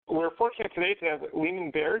we're fortunate today to have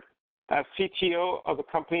Leemon Baird, CTO of a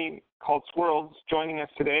company called Swirlds, joining us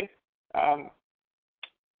today.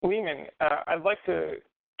 Leemon, I'd like to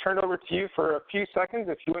turn it over to you for a few seconds,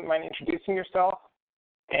 if you wouldn't mind introducing yourself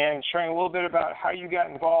and sharing a little bit about how you got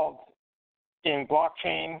involved in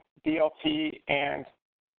blockchain, DLT, and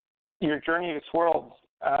your journey to Swirlds.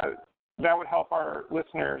 That would help our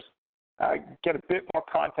listeners get a bit more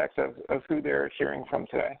context of who they're hearing from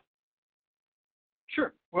today.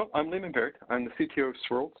 Sure. Well, I'm Leemon Baird. I'm the CTO of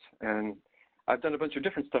Swirlds, and I've done a bunch of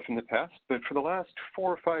different stuff in the past, but for the last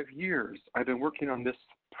 4 or 5 years, I've been working on this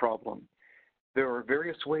problem. There are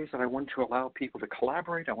various ways that I want to allow people to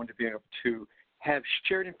collaborate. I want to be able to have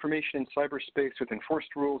shared information in cyberspace with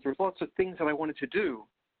enforced rules. There's lots of things that I wanted to do,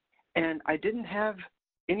 and I didn't have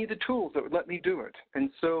any of the tools that would let me do it. And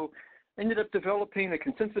so I ended up developing a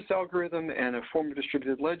consensus algorithm and a form of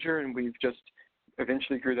distributed ledger, and we've just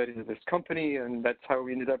eventually grew that into this company, and that's how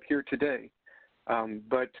we ended up here today.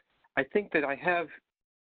 But I think that I have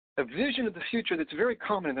a vision of the future that's very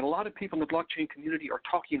common and that a lot of people in the blockchain community are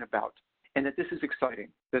talking about, and that this is exciting,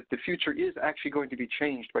 that the future is actually going to be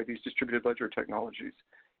changed by these distributed ledger technologies.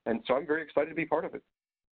 And so I'm very excited to be part of it.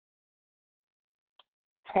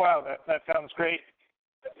 Wow, that sounds great.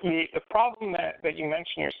 The problem that you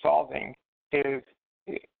mentioned you're solving is,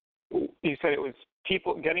 you said it was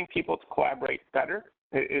getting people to collaborate better.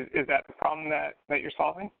 Is that the problem that you're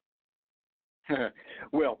solving?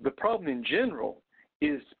 Well, the problem in general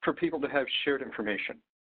is for people to have shared information.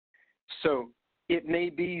 So it may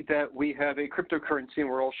be that we have a cryptocurrency and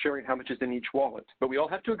we're all sharing how much is in each wallet, but we all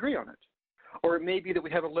have to agree on it. Or it may be that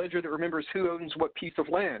we have a ledger that remembers who owns what piece of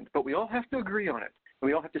land, but we all have to agree on it, and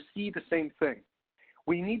we all have to see the same thing.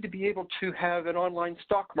 We need to be able to have an online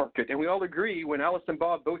stock market, and we all agree when Alice and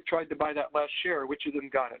Bob both tried to buy that last share, which of them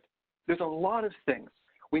got it. There's a lot of things.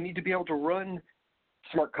 We need to be able to run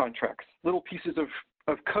smart contracts, little pieces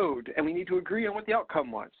of code, and we need to agree on what the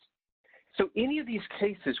outcome was. So any of these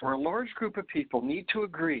cases where a large group of people need to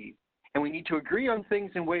agree, and we need to agree on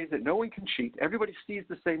things in ways that no one can cheat, everybody sees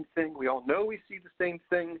the same thing, we all know we see the same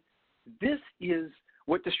thing, this is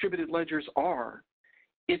what distributed ledgers are.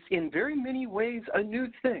 It's in very many ways a new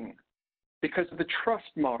thing because of the trust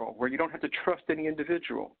model where you don't have to trust any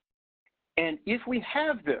individual. And if we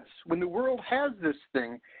have this, when the world has this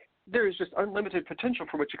thing, there is just unlimited potential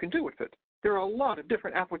for what you can do with it. There are a lot of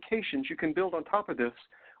different applications you can build on top of this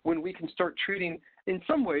when we can start treating, in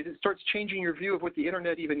some ways, it starts changing your view of what the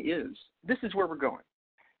internet even is. This is where we're going.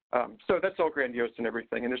 So that's all grandiose and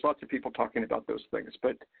everything, and there's lots of people talking about those things,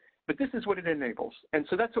 but this is what it enables. And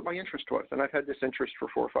so that's what my interest was, and I've had this interest for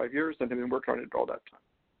 4 or 5 years and have been working on it all that time.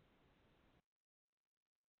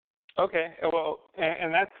 Okay, well,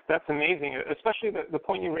 and that's amazing, especially the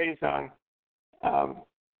point you raised on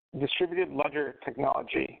distributed ledger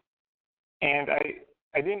technology. And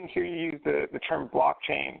I didn't hear you use the term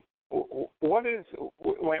blockchain. What is,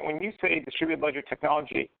 when you say distributed ledger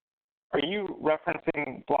technology, are you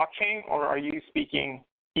referencing blockchain, or are you speaking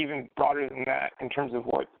even broader than that in terms of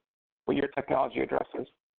what your technology addresses?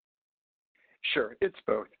 Sure, it's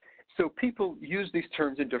both. So people use these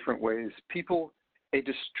terms in different ways. A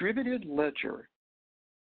distributed ledger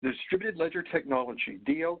technology,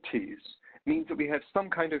 DLTs, means that we have some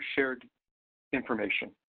kind of shared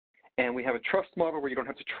information. And we have a trust model where you don't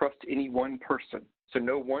have to trust any one person. So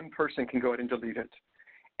no one person can go ahead and delete it.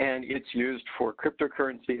 And it's used for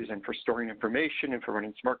cryptocurrencies and for storing information and for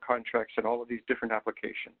running smart contracts and all of these different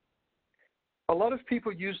applications. A lot of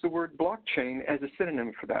people use the word blockchain as a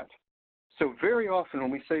synonym for that. So very often when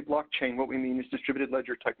we say blockchain, what we mean is distributed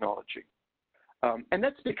ledger technology. And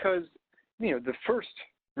that's because, the first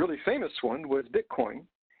really famous one was Bitcoin,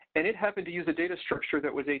 and it happened to use a data structure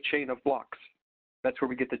that was a chain of blocks. That's where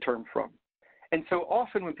we get the term from. And so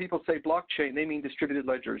often when people say blockchain, they mean distributed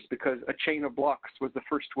ledgers because a chain of blocks was the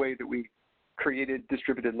first way that we created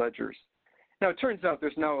distributed ledgers. Now, it turns out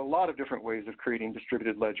there's now a lot of different ways of creating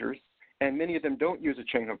distributed ledgers, and many of them don't use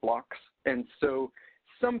a chain of blocks. And so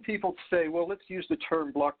some people say, well, let's use the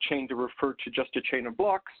term blockchain to refer to just a chain of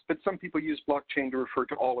blocks, but some people use blockchain to refer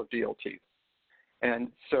to all of DLTs. And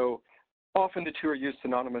so often the two are used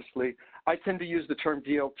synonymously. I tend to use the term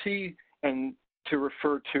DLT and to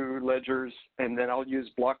refer to ledgers, and then I'll use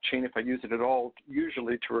blockchain if I use it at all,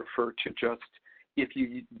 usually to refer to just if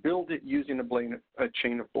you build it using a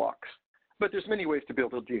chain of blocks. But there's many ways to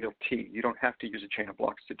build a DLT. You don't have to use a chain of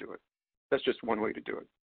blocks to do it. That's just one way to do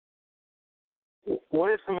it. What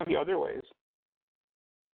are some of the other ways?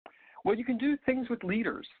 Well, you can do things with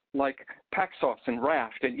leaders like Paxos and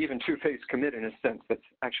Raft and even two-phase commit in a sense. That's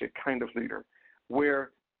actually a kind of leader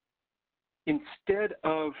where instead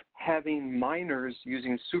of having miners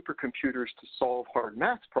using supercomputers to solve hard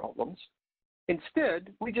math problems,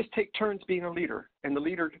 instead, we just take turns being a leader, and the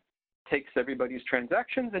leader takes everybody's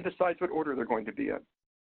transactions and decides what order they're going to be in.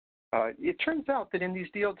 It turns out that in these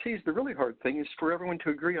DLTs, the really hard thing is for everyone to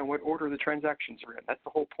agree on what order the transactions are in. That's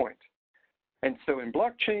the whole point. And so in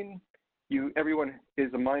blockchain, everyone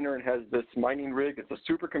is a miner and has this mining rig. It's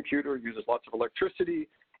a supercomputer, uses lots of electricity,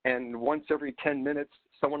 and once every 10 minutes,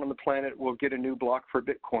 someone on the planet will get a new block for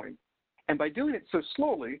Bitcoin. And by doing it so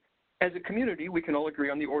slowly, as a community, we can all agree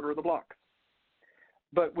on the order of the blocks.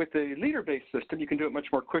 But with a leader-based system, you can do it much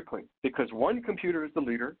more quickly because one computer is the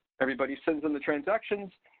leader. Everybody sends in the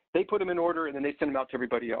transactions, they put them in order, and then they send them out to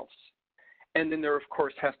everybody else. And then there, of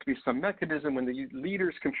course, has to be some mechanism when the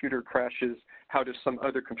leader's computer crashes, how does some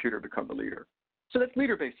other computer become the leader? So that's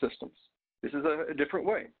leader-based systems. This is a different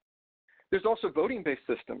way. There's also voting-based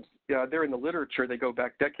systems. They're in the literature. They go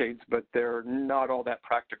back decades, but they're not all that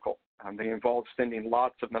practical. They involve sending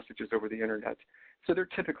lots of messages over the internet. So they're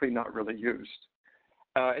typically not really used.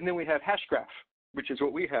 And then we have Hashgraph, which is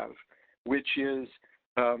what we have, which is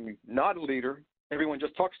not a leader. Everyone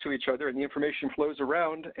just talks to each other and the information flows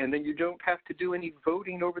around, and then you don't have to do any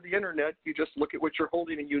voting over the internet. You just look at what you're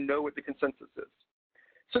holding and you know what the consensus is.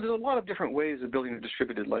 So there's a lot of different ways of building a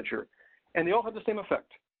distributed ledger, and they all have the same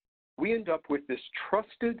effect. We end up with this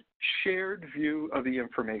trusted, shared view of the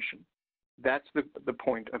information. That's the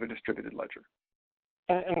point of a distributed ledger.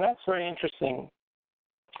 And that's very interesting,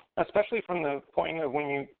 especially from the point of when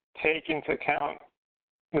you take into account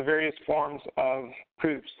the various forms of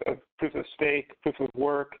proofs, of proof of stake, proof of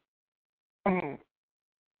work,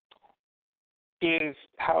 is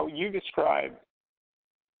how you describe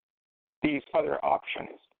these other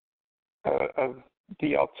options of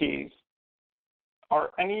DLTs.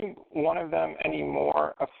 Are any one of them any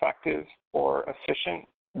more effective or efficient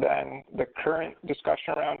than the current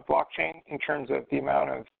discussion around blockchain in terms of the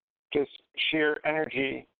amount of just sheer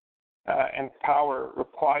energy and power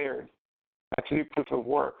required to do proof of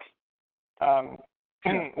work?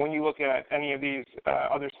 When you look at any of these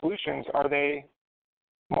other solutions, are they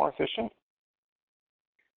more efficient?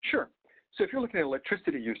 Sure. So if you're looking at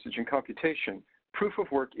electricity usage and computation, proof of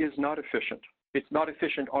work is not efficient. It's not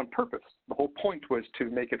efficient on purpose. The whole point was to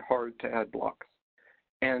make it hard to add blocks.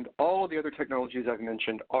 And all of the other technologies I've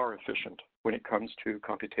mentioned are efficient when it comes to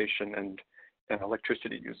computation and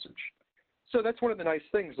electricity usage. So that's one of the nice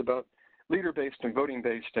things about leader-based and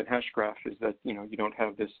voting-based and Hashgraph is that you don't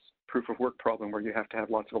have this proof of work problem where you have to have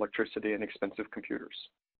lots of electricity and expensive computers.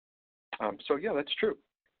 So yeah, that's true.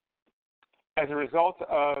 As a result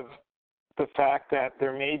of the fact that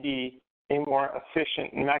there may be a more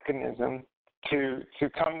efficient mechanism to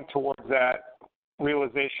come towards that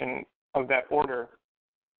realization of that order,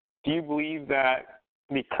 do you believe that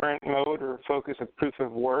the current mode or focus of proof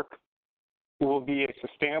of work will be a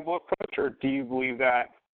sustainable approach, or do you believe that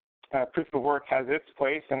proof of work has its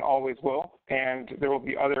place and always will, and there will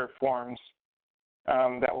be other forms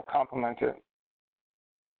that will complement it?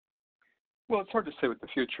 Well, it's hard to say what the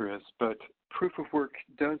future is, but proof of work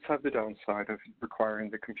does have the downside of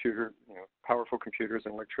requiring the computer, powerful computers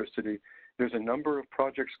and electricity. There's a number of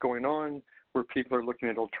projects going on where people are looking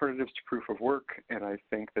at alternatives to proof of work, and I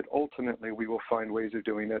think that ultimately we will find ways of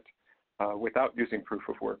doing it without using proof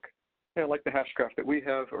of work. Like the Hashgraph that we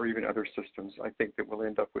have, or even other systems, I think that we'll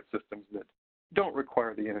end up with systems that don't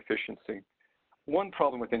require the inefficiency. One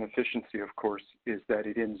problem with inefficiency, of course, is that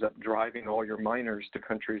it ends up driving all your miners to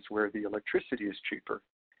countries where the electricity is cheaper.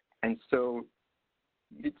 And so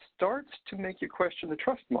it starts to make you question the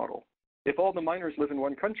trust model. If all the miners live in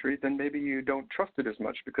one country, then maybe you don't trust it as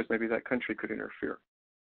much because maybe that country could interfere.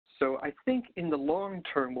 So I think in the long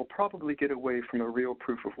term, we'll probably get away from a real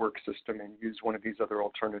proof of work system and use one of these other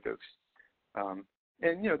alternatives.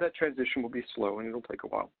 That transition will be slow and it'll take a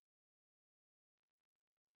while.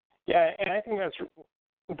 Yeah, and I think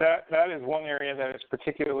that is one area that is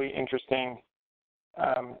particularly interesting,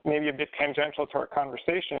 maybe a bit tangential to our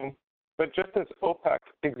conversation, but just as OPEC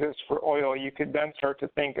exists for oil, you could then start to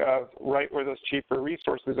think of right where those cheaper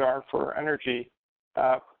resources are for energy,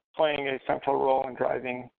 playing a central role in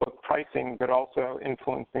driving both pricing, but also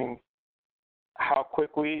influencing how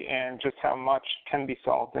quickly and just how much can be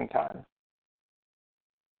solved in time.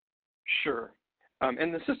 Sure.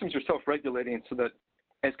 And the systems are self-regulating so that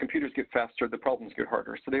as computers get faster, the problems get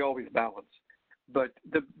harder. So they always balance. But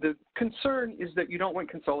the concern is that you don't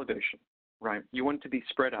want consolidation, right? You want it to be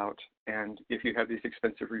spread out. And if you have these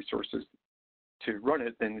expensive resources to run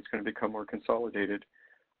it, then it's going to become more consolidated.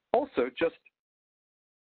 Also, just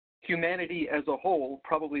humanity as a whole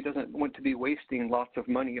probably doesn't want to be wasting lots of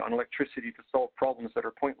money on electricity to solve problems that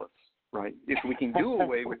are pointless. right? If we can do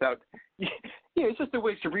away without, it's just a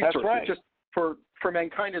waste of resources. That's right. Just for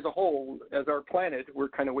mankind as a whole, as our planet, we're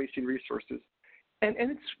kind of wasting resources. And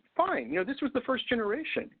it's fine. This was the first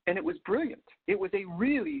generation, and it was brilliant. It was a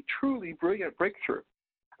really, truly brilliant breakthrough.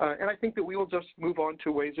 And I think that we will just move on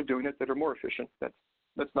to ways of doing it that are more efficient.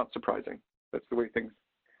 That's not surprising. That's the way things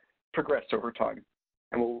progress over time,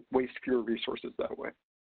 and we'll waste fewer resources that way.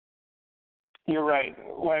 You're right.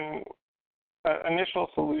 When initial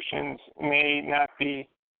solutions may not be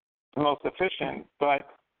the most efficient, but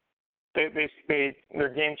they're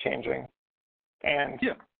game changing. And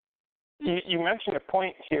you mentioned a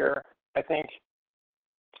point here, I think,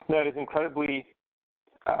 that is incredibly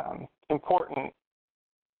important,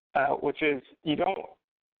 which is you don't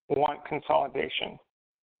want consolidation.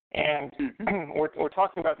 And we're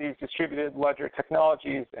talking about these distributed ledger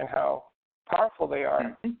technologies and how powerful they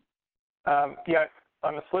are. Yet,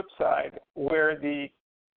 on the flip side, where the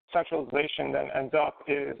centralization then ends up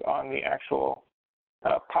is on the actual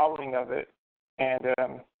powering of it.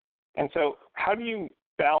 And so how do you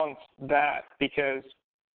balance that? Because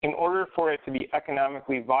in order for it to be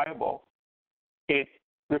economically viable, it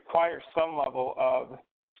requires some level of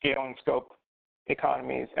scale and scope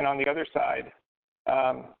economies. And on the other side,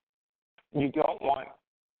 you don't want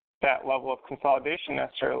that level of consolidation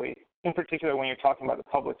necessarily, in particular when you're talking about the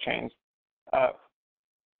public chains.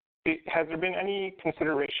 Has there been any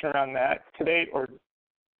consideration around that to date, or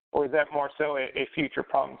is that more so a future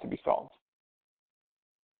problem to be solved?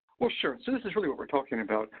 Well, sure. So this is really what we're talking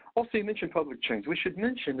about. Also, you mentioned public chains. We should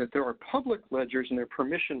mention that there are public ledgers and there are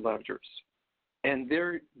permission ledgers. And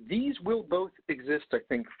these will both exist, I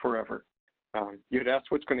think, forever. You'd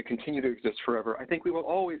ask what's going to continue to exist forever. I think we will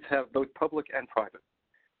always have both public and private.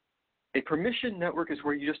 A permission network is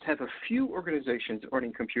where you just have a few organizations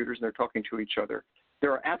running computers and they're talking to each other.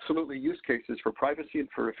 There are absolutely use cases for privacy and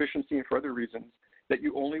for efficiency and for other reasons that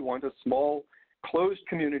you only want a small, closed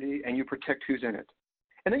community and you protect who's in it.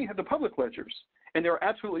 And then you have the public ledgers, and there are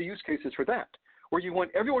absolutely use cases for that, where you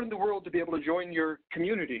want everyone in the world to be able to join your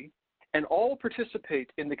community and all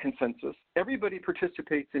participate in the consensus. Everybody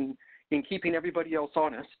participates in keeping everybody else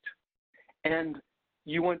honest, and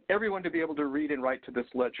you want everyone to be able to read and write to this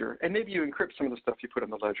ledger. And maybe you encrypt some of the stuff you put on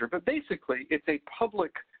the ledger, but basically it's a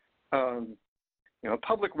public,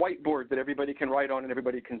 public whiteboard that everybody can write on and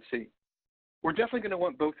everybody can see. We're definitely going to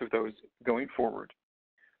want both of those going forward.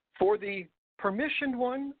 For the permissioned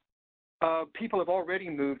one, people have already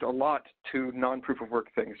moved a lot to non-proof of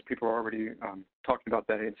work things. People are already talking about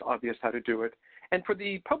that. It's obvious how to do it. And for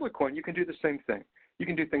the public one, you can do the same thing. You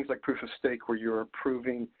can do things like proof of stake, where you're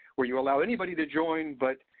approving, where you allow anybody to join,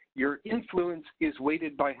 but your influence is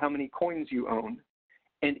weighted by how many coins you own.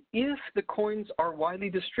 And if the coins are widely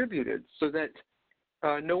distributed so that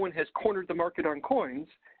no one has cornered the market on coins,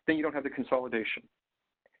 then you don't have the consolidation.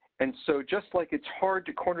 And so just like it's hard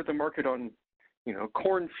to corner the market on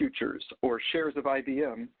corn futures or shares of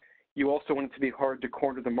IBM, you also want it to be hard to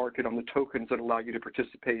corner the market on the tokens that allow you to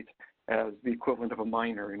participate as the equivalent of a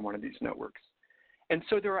miner in one of these networks. And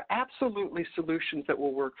so there are absolutely solutions that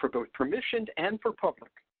will work for both permissioned and for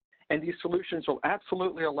public. And these solutions will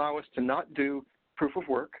absolutely allow us to not do proof of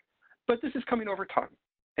work, but this is coming over time.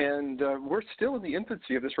 And we're still in the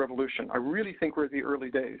infancy of this revolution. I really think we're in the early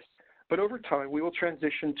days. But over time, we will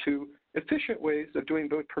transition to efficient ways of doing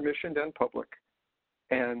both permissioned and public.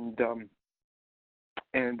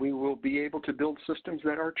 And we will be able to build systems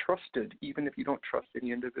that are trusted, even if you don't trust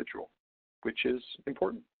any individual, which is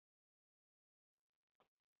important.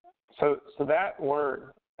 So that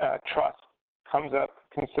word, trust, comes up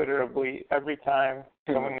considerably every time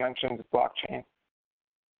someone mentions blockchain.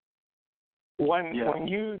 When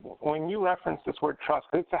you reference this word trust,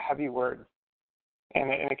 it's a heavy word, and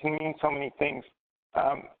it can mean so many things.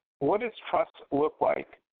 What does trust look like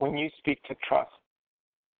when you speak to trust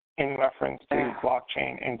in reference to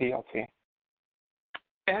blockchain and DLT?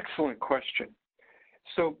 Excellent question.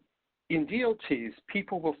 So in DLTs,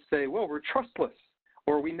 people will say, well, we're trustless,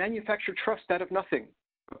 or we manufacture trust out of nothing.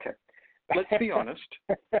 Okay, let's be honest.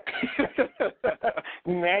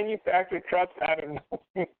 Manufacture trust out of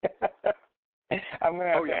nothing. I'm going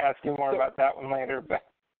to have to ask you more about that one later. But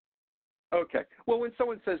okay. Well, when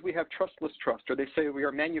someone says we have trustless trust, or they say we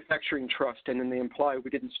are manufacturing trust, and then they imply we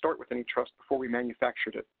didn't start with any trust before we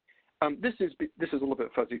manufactured it, this is a little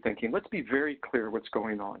bit fuzzy thinking. Let's be very clear what's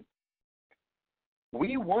going on.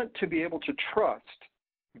 We want to be able to trust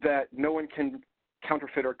that no one can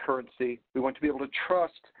counterfeit our currency. We want to be able to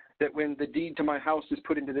trust that when the deed to my house is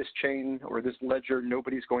put into this chain or this ledger,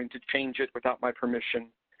 nobody's going to change it without my permission.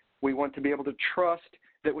 We want to be able to trust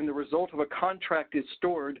that when the result of a contract is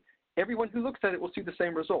stored, everyone who looks at it will see the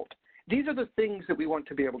same result. These are the things that we want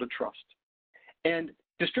to be able to trust. And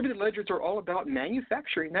distributed ledgers are all about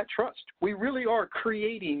manufacturing that trust. We really are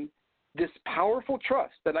creating this powerful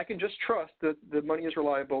trust that I can just trust that the money is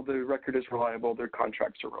reliable, the record is reliable, their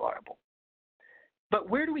contracts are reliable. But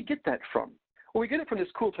where do we get that from? Well, we get it from this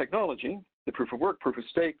cool technology, the proof of work, proof of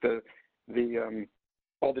stake,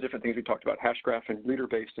 all the different things we talked about, Hashgraph and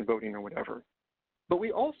leader-based and voting or whatever. But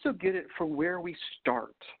we also get it from where we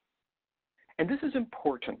start. And this is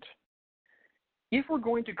important. If we're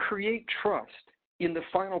going to create trust in the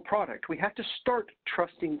final product, we have to start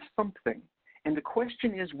trusting something. And the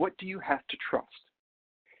question is, what do you have to trust?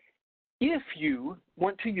 If you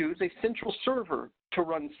want to use a central server to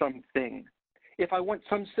run something, if I want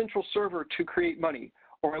some central server to create money,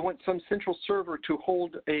 or I want some central server to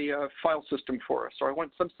hold a file system for us, or I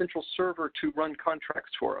want some central server to run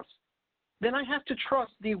contracts for us, then I have to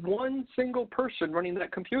trust the one single person running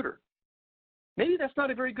that computer. Maybe that's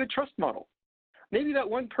not a very good trust model. Maybe that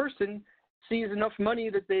one person sees enough money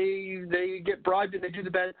that they get bribed and they do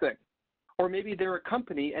the bad thing. Or maybe they're a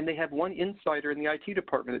company and they have one insider in the IT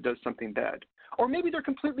department that does something bad. Or maybe they're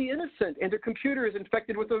completely innocent and their computer is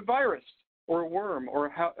infected with a virus or a worm or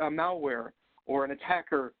a malware, or an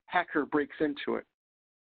hacker breaks into it.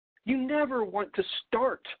 You never want to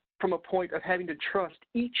start from a point of having to trust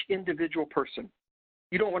each individual person.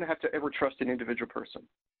 You don't want to have to ever trust an individual person.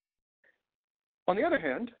 On the other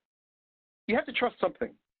hand, you have to trust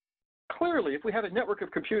something. Clearly, if we have a network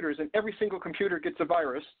of computers and every single computer gets a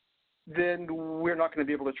virus, then we're not going to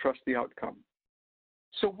be able to trust the outcome.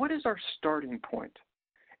 So what is our starting point?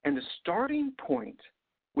 And the starting point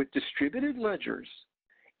with distributed ledgers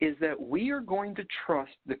is that we are going to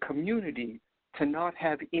trust the community to not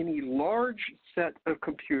have any large set of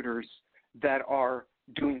computers that are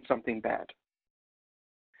doing something bad.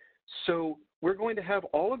 So we're going to have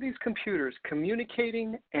all of these computers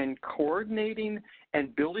communicating and coordinating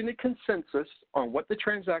and building a consensus on what the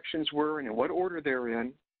transactions were and in what order they're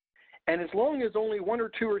in. And as long as only one or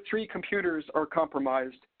two or three computers are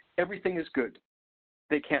compromised, everything is good.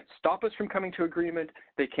 They can't stop us from coming to agreement.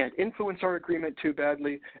 They can't influence our agreement too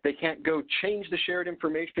badly. They can't go change the shared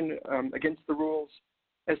information against the rules.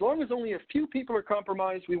 As long as only a few people are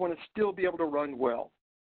compromised, we want to still be able to run well.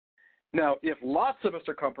 Now, if lots of us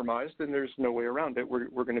are compromised, then there's no way around it. We're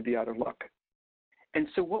going to be out of luck. And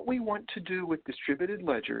so what we want to do with distributed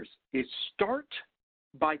ledgers is start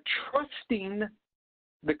by trusting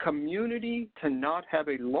the community to not have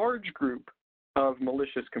a large group of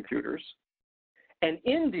malicious computers, and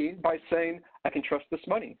ending by saying, I can trust this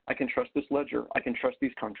money, I can trust this ledger, I can trust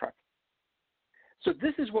these contracts. So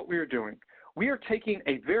this is what we are doing. We are taking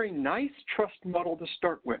a very nice trust model to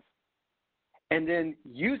start with, and then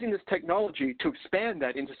using this technology to expand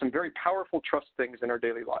that into some very powerful trust things in our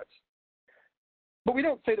daily lives. But we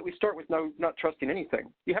don't say that we start with not trusting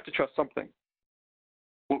anything. You have to trust something.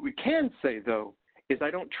 What we can say, though, is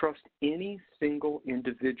I don't trust any single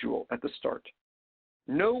individual at the start.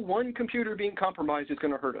 No one computer being compromised is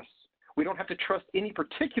going to hurt us. We don't have to trust any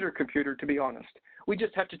particular computer, to be honest. We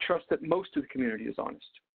just have to trust that most of the community is honest.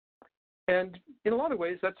 And in a lot of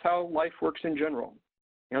ways, that's how life works in general.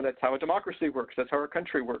 You know, that's how a democracy works. That's how our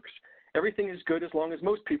country works. Everything is good as long as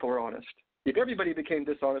most people are honest. If everybody became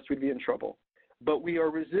dishonest, we'd be in trouble. But we are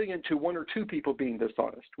resilient to one or two people being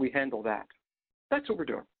dishonest. We handle that. That's what we're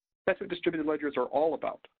doing. That's what distributed ledgers are all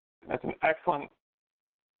about. That's an excellent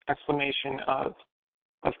explanation of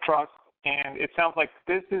trust, and it sounds like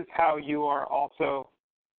this is how you are also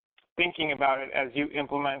thinking about it as you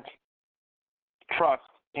implement trust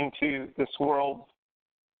into this world's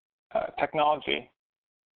technology.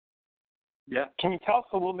 Yeah. Can you tell us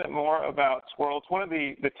a little bit more about Swirl? It's one of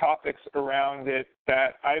the topics around it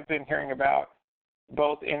that I've been hearing about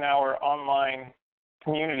both in our online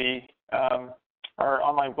community, our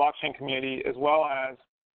online blockchain community, as well as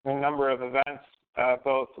a number of events,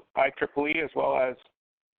 both IEEE as well as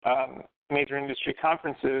major industry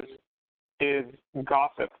conferences, is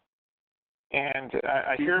gossip. And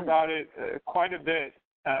I hear about it quite a bit,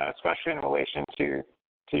 especially in relation to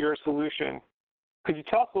your solution. Could you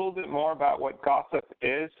tell us a little bit more about what gossip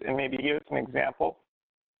is and maybe give us an example?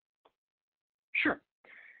 Sure.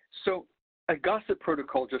 So a gossip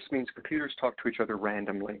protocol just means computers talk to each other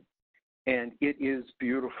randomly. And it is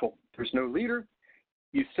beautiful. There's no leader.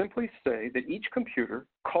 You simply say that each computer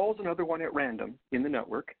calls another one at random in the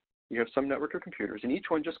network. You have some network of computers, and each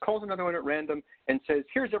one just calls another one at random and says,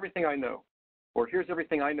 here's everything I know, or here's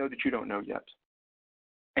everything I know that you don't know yet.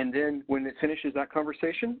 And then when it finishes that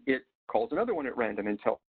conversation, it calls another one at random and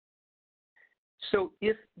tells. So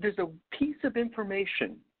if there's a piece of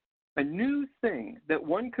information, a new thing that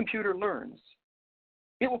one computer learns,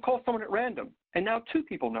 it will call someone at random, and now 2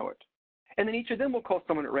 people know it. And then each of them will call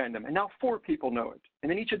someone at random, and now 4 people know it. And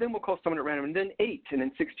then each of them will call someone at random, and then 8, and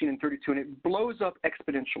then 16, and 32, and it blows up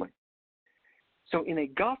exponentially. So in a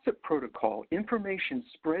gossip protocol, information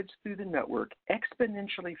spreads through the network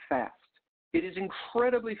exponentially fast. It is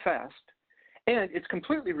incredibly fast, and it's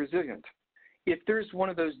completely resilient. If there's one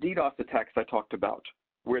of those DDoS attacks I talked about,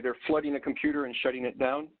 where they're flooding a computer and shutting it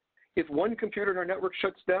down, if one computer in our network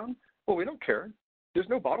shuts down, well, we don't care. There's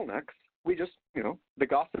no bottlenecks. We just, the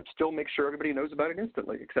gossip still makes sure everybody knows about it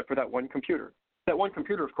instantly, except for that one computer. That one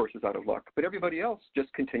computer, of course, is out of luck, but everybody else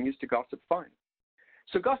just continues to gossip fine.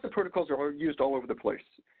 So gossip protocols are used all over the place.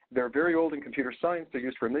 They're very old in computer science. They're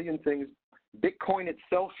used for a million things. Bitcoin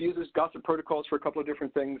itself uses gossip protocols for a couple of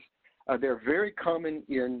different things. They're very common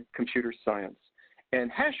in computer science.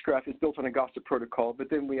 And Hashgraph is built on a gossip protocol, but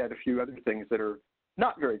then we add a few other things that are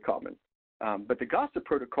not very common. But the gossip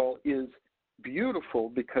protocol is beautiful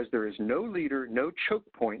because there is no leader, no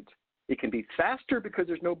choke point. It can be faster because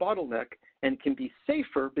there's no bottleneck, and can be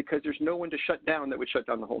safer because there's no one to shut down that would shut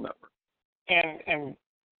down the whole network. And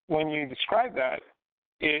when you describe that,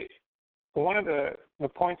 one of the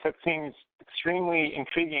points that seems extremely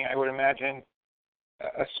intriguing, I would imagine,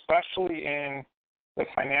 especially in the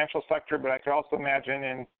financial sector, but I could also imagine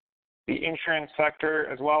in the insurance sector,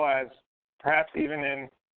 as well as perhaps even in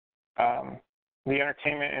the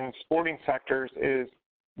entertainment and sporting sectors, is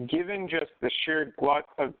given just the sheer glut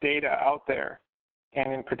of data out there,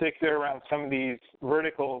 and in particular around some of these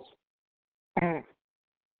verticals,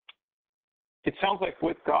 it sounds like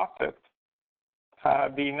with gossip,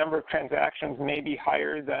 the number of transactions may be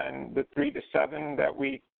higher than the 3 to 7 that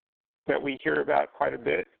we hear about quite a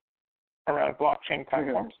bit around blockchain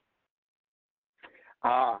platforms.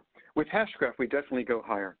 With Hashgraph, we definitely go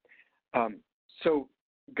higher. So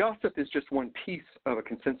gossip is just one piece of a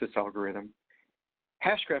consensus algorithm.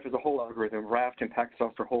 Hashgraph is a whole algorithm. Raft and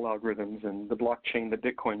Paxos are whole algorithms, and the blockchain that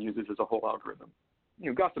Bitcoin uses is a whole algorithm.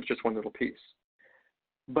 Gossip's just one little piece.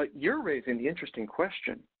 But you're raising the interesting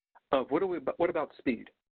question of what about speed?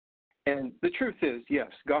 And the truth is, yes,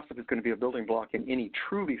 gossip is going to be a building block in any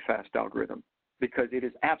truly fast algorithm, because it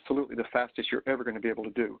is absolutely the fastest you're ever going to be able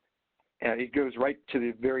to do. And it goes right to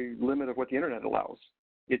the very limit of what the internet allows.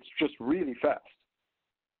 It's just really fast.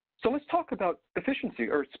 So let's talk about efficiency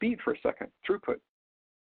or speed for a second, throughput.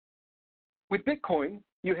 With Bitcoin,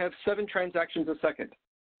 you have 7 transactions a second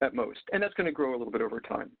at most, and that's going to grow a little bit over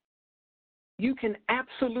time. You can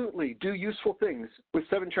absolutely do useful things with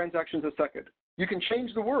 7 transactions a second. You can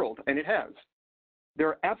change the world, and it has. There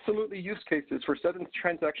are absolutely use cases for 7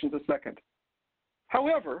 transactions a second.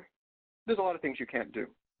 However, there's a lot of things you can't do.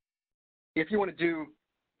 If you want to do,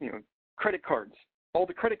 credit cards, all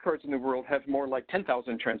the credit cards in the world have more like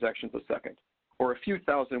 10,000 transactions a second, or a few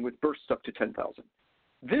thousand with bursts up to 10,000.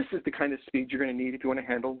 This is the kind of speed you're going to need if you want to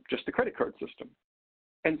handle just the credit card system.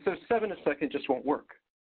 And so 7 a second just won't work.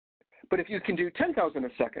 But if you can do 10,000 a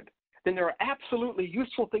second, then there are absolutely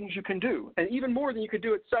useful things you can do, and even more than you could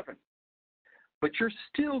do at 7. But you're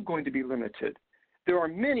still going to be limited. There are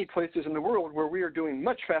many places in the world where we are doing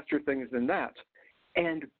much faster things than that.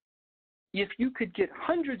 And if you could get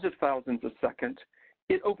hundreds of thousands a second,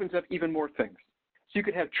 it opens up even more things. So you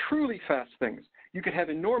could have truly fast things. You could have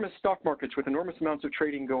enormous stock markets with enormous amounts of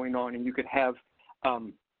trading going on, and you could have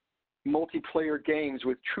multiplayer games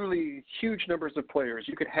with truly huge numbers of players.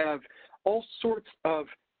 You could have all sorts of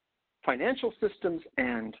financial systems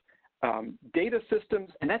and data systems,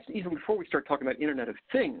 and that's even before we start talking about Internet of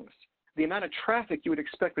Things. The amount of traffic you would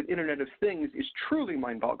expect with Internet of Things is truly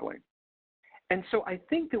mind-boggling. And so I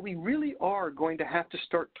think that we really are going to have to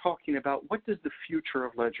start talking about what does the future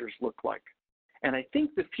of ledgers look like. And I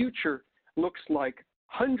think the future looks like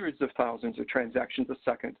hundreds of thousands of transactions a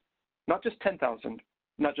second, not just 10,000,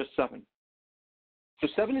 not just 7. So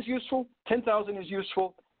 7 is useful, 10,000 is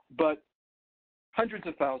useful, but hundreds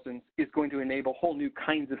of thousands is going to enable whole new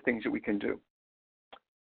kinds of things that we can do.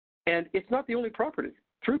 And it's not the only property.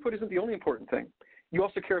 Throughput isn't the only important thing. You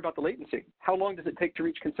also care about the latency. How long does it take to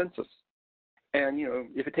reach consensus? And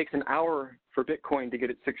if it takes an hour for Bitcoin to get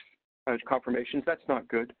its 6 confirmations, that's not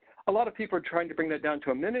good. A lot of people are trying to bring that down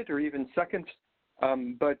to a minute or even seconds,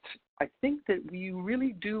 but I think that we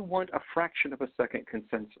really do want a fraction of a second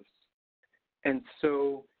consensus. And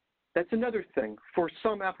so that's another thing. For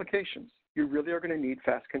some applications, you really are going to need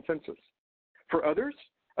fast consensus. For others,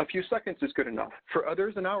 a few seconds is good enough. For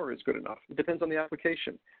others, an hour is good enough. It depends on the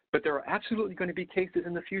application. But there are absolutely going to be cases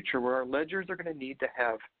in the future where our ledgers are going to need to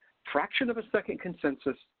have fraction of a second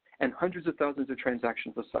consensus and hundreds of thousands of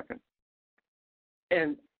transactions a second.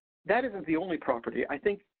 And that isn't the only property. I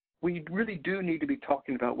think we really do need to be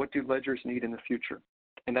talking about what do ledgers need in the future.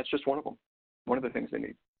 And that's just one of them, one of the things they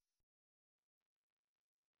need.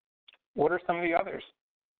 What are some of the others?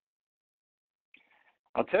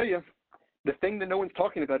 I'll tell you, the thing that no one's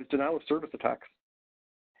talking about is denial of service attacks.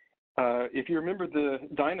 If you remember the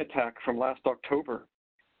Dyn attack from last October,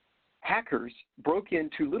 hackers broke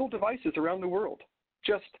into little devices around the world,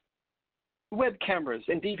 just web cameras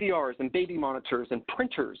and DVRs and baby monitors and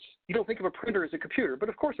printers. You don't think of a printer as a computer, but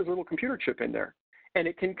of course there's a little computer chip in there, and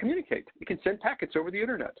it can communicate. It can send packets over the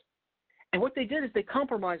internet. And what they did is they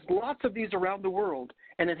compromised lots of these around the world,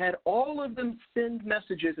 and it had all of them send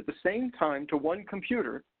messages at the same time to one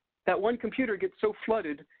computer. That one computer gets so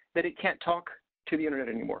flooded that it can't talk to the internet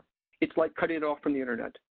anymore. It's like cutting it off from the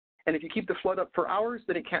internet. And if you keep the flood up for hours,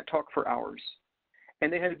 then it can't talk for hours.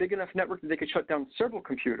 And they had a big enough network that they could shut down several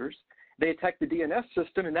computers. They attacked the DNS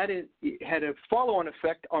system, and that had a follow-on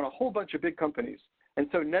effect on a whole bunch of big companies. And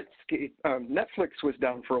so Netflix was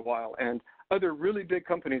down for a while, and other really big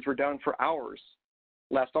companies were down for hours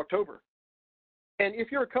last October. And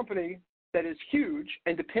if you're a company that is huge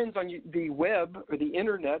and depends on the web or the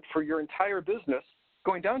internet for your entire business,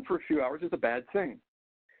 going down for a few hours is a bad thing.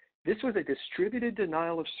 This was a distributed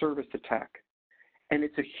denial of service attack. And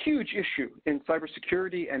it's a huge issue in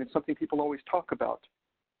cybersecurity, and it's something people always talk about.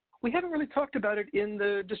 We haven't really talked about it in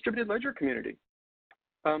the distributed ledger community.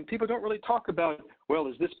 People don't really talk about, well,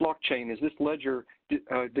 is this blockchain, is this ledger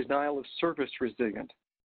denial of service resilient?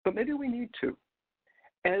 But maybe we need to.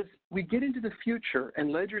 As we get into the future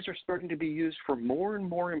and ledgers are starting to be used for more and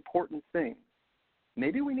more important things,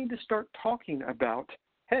 maybe we need to start talking about,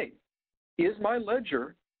 hey, is my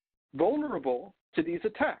ledger vulnerable to these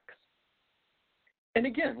attacks? And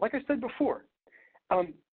again, like I said before,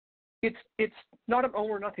 it's not an all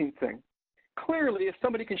or nothing thing. Clearly, if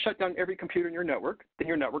somebody can shut down every computer in your network, then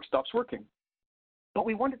your network stops working. But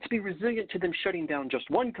we want it to be resilient to them shutting down just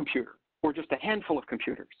one computer or just a handful of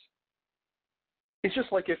computers. It's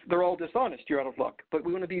just like if they're all dishonest, you're out of luck. But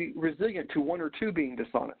we want to be resilient to one or two being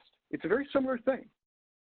dishonest. It's a very similar thing.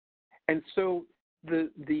 And so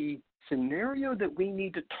the scenario that we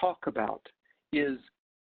need to talk about is,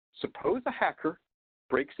 suppose a hacker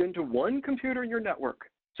breaks into one computer in your network.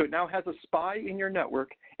 So it now has a spy in your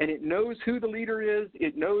network, and it knows who the leader is,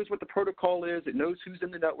 it knows what the protocol is, it knows who's in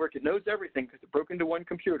the network, it knows everything because it broke into one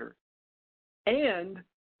computer. And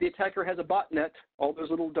the attacker has a botnet, all those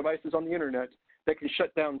little devices on the internet, that can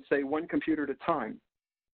shut down, say, one computer at a time.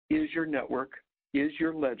 Is your network, is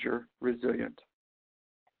your ledger resilient?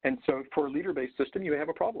 And so for a leader-based system, you have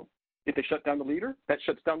a problem. If they shut down the leader, that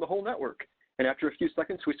shuts down the whole network. And after a few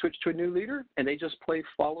seconds, we switch to a new leader, and they just play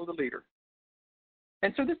follow the leader.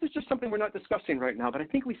 And so this is just something we're not discussing right now, but I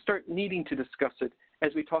think we start needing to discuss it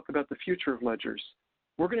as we talk about the future of ledgers.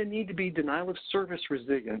 We're going to need to be denial of service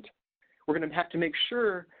resilient. We're going to have to make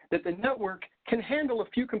sure that the network can handle a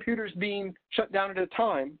few computers being shut down at a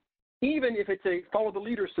time, even if it's a follow the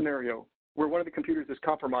leader scenario where one of the computers is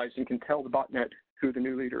compromised and can tell the botnet who the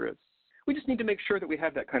new leader is. We just need to make sure that we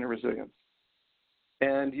have that kind of resilience.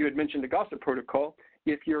 And you had mentioned a gossip protocol.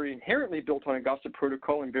 If you're inherently built on a gossip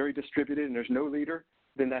protocol and very distributed and there's no leader,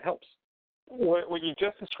 then that helps. What you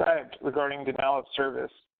just described regarding denial of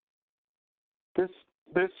service, this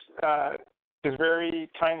is very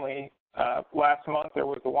timely. Last month there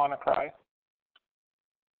was the WannaCry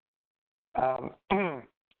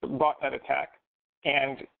botnet attack,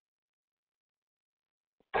 and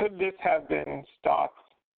could this have been stopped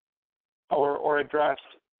or addressed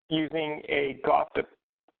using a gossip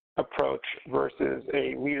approach versus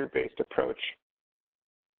a leader-based approach?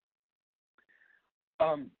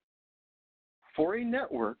 For a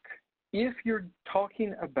network, if you're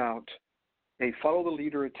talking about a follow the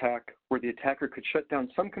leader attack where the attacker could shut down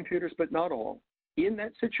some computers but not all, in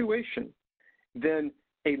that situation, then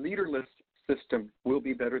a leaderless system will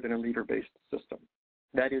be better than a leader-based system.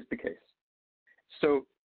 That is the case. So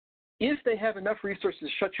if they have enough resources to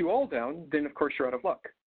shut you all down, then of course you're out of luck.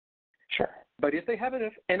 Sure. But if they have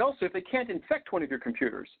enough, and also if they can't infect one of your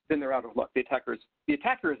computers, then they're out of luck. The attacker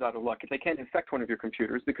is out of luck if they can't infect one of your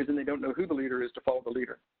computers, because then they don't know who the leader is to follow the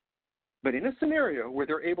leader. But in a scenario where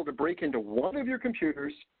they're able to break into one of your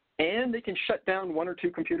computers and they can shut down one or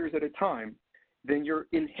two computers at a time, then you're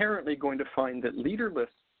inherently going to find that leaderless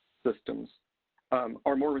systems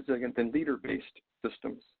are more resilient than leader-based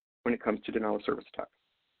systems when it comes to denial of service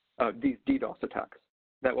attacks, these DDoS attacks.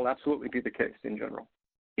 That will absolutely be the case in general.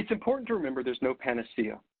 It's important to remember there's no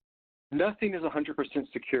panacea. Nothing is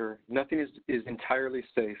 100% secure. Nothing is entirely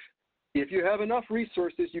safe. If you have enough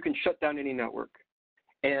resources, you can shut down any network.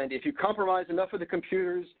 And if you compromise enough of the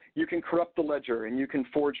computers, you can corrupt the ledger and you can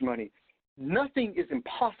forge money. Nothing is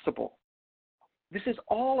impossible. This is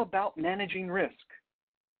all about managing risk.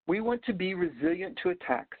 We want to be resilient to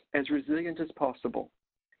attacks, as resilient as possible.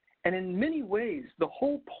 And in many ways, the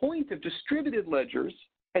whole point of distributed ledgers,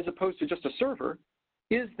 as opposed to just a server,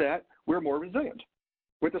 is that we're more resilient.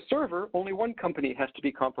 With a server, only one company has to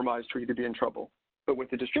be compromised for you to be in trouble. But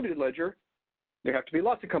with a distributed ledger, there have to be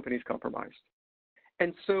lots of companies compromised.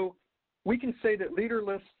 And so we can say that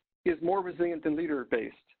leaderless is more resilient than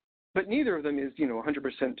leader-based, but neither of them is,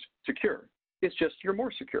 100% secure. It's just you're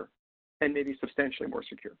more secure, and maybe substantially more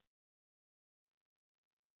secure.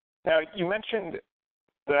 Now, you mentioned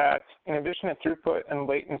that in addition to throughput and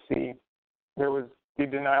latency, there was the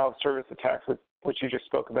denial of service attacks, which you just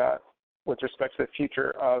spoke about with respect to the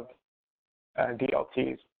future of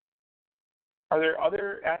DLTs. Are there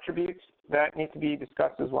other attributes that need to be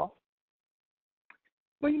discussed as well?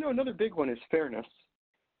 Well, another big one is fairness.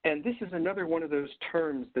 And this is another one of those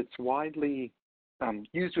terms that's widely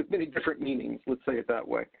used with many different meanings, let's say it that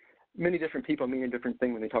way. Many different people mean a different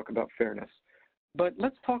thing when they talk about fairness. But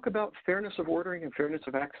let's talk about fairness of ordering and fairness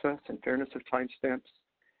of access and fairness of timestamps.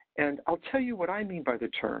 And I'll tell you what I mean by the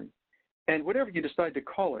term. And whatever you decide to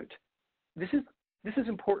call it, this is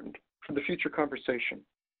important for the future conversation.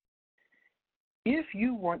 If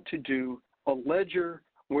you want to do a ledger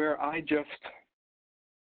where I just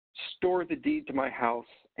store the deed to my house,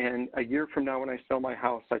 and a year from now when I sell my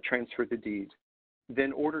house, I transfer the deed,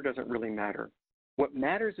 then order doesn't really matter. What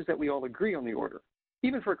matters is that we all agree on the order.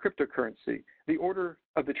 Even for a cryptocurrency, the order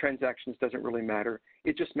of the transactions doesn't really matter.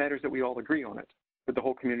 It just matters that we all agree on it, that the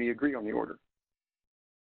whole community agree on the order.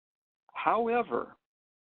 However,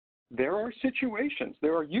 there are situations,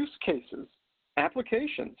 there are use cases,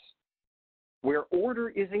 applications, where order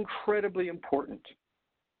is incredibly important.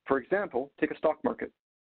 For example, take a stock market.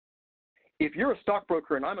 If you're a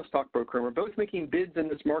stockbroker and I'm a stockbroker and we're both making bids in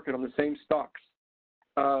this market on the same stocks,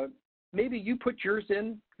 maybe you put your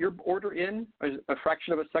order in a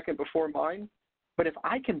fraction of a second before mine, but if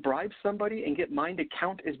I can bribe somebody and get mine to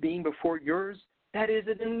count as being before yours, that is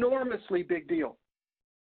an enormously big deal.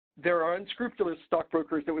 There are unscrupulous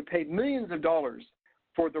stockbrokers that would pay millions of dollars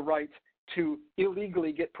for the right to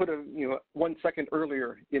illegally get put 1 second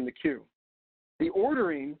earlier in the queue. The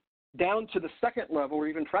ordering down to the second level or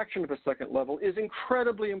even fraction of a second level is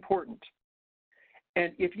incredibly important.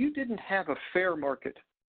 And if you didn't have a fair market,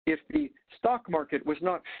 if the stock market was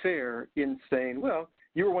not fair in saying, well,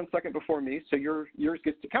 you were 1 second before me, so yours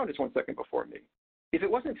gets to count as 1 second before me. If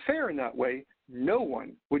it wasn't fair in that way, no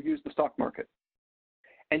one would use the stock market.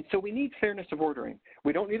 And so we need fairness of ordering.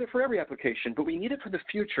 We don't need it for every application, but we need it for the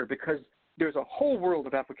future because there's a whole world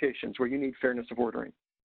of applications where you need fairness of ordering.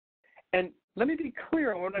 And let me be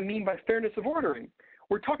clear on what I mean by fairness of ordering.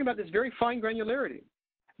 We're talking about this very fine granularity.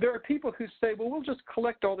 There are people who say, well, we'll just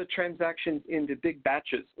collect all the transactions into big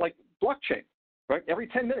batches, like blockchain, right? Every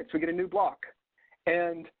 10 minutes we get a new block.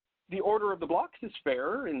 And the order of the blocks is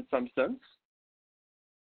fair in some sense.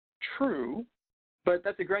 True, but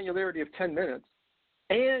that's a granularity of 10 minutes.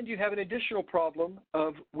 And you have an additional problem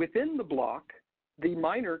of within the block, the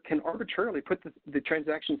miner can arbitrarily put the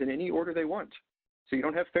transactions in any order they want. So you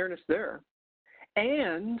don't have fairness there.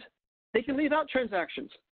 And they can leave out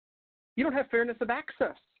transactions. You don't have fairness of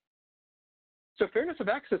access. So fairness of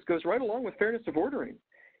access goes right along with fairness of ordering.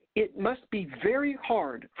 It must be very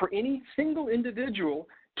hard for any single individual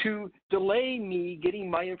to delay me getting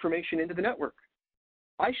my information into the network.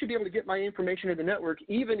 I should be able to get my information into the network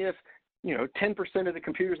even if 10% of the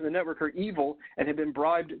computers in the network are evil and have been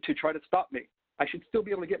bribed to try to stop me. I should still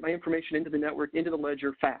be able to get my information into the network, into the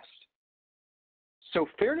ledger fast. So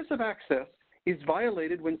fairness of access is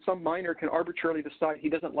violated when some miner can arbitrarily decide he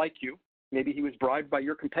doesn't like you. Maybe he was bribed by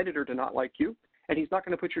your competitor to not like you, and he's not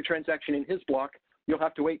going to put your transaction in his block. You'll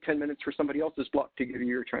have to wait 10 minutes for somebody else's block to give you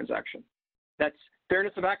your transaction. That's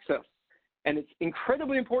fairness of access. And it's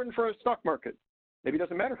incredibly important for a stock market. Maybe it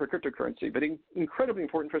doesn't matter for cryptocurrency, but incredibly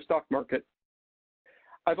important for a stock market.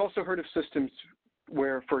 I've also heard of systems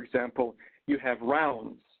where, for example, you have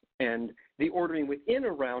rounds, and the ordering within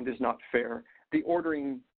a round is not fair. The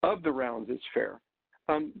ordering of the rounds is fair.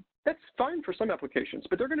 That's fine for some applications,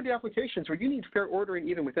 but there are going to be applications where you need fair ordering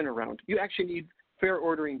even within a round. You actually need fair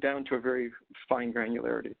ordering down to a very fine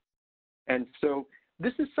granularity. And so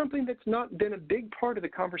this is something that's not been a big part of the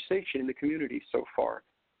conversation in the community so far.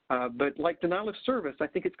 But like denial of service, I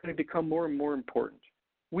think it's going to become more and more important.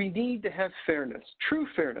 We need to have fairness, true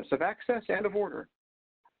fairness of access and of order.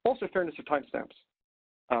 Also fairness of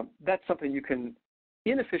timestamps. That's something you can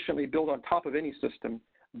inefficiently build on top of any system,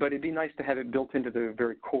 but it'd be nice to have it built into the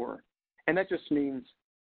very core. And that just means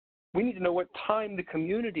we need to know what time the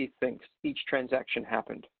community thinks each transaction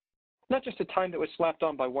happened. Not just a time that was slapped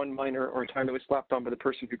on by one miner or a time that was slapped on by the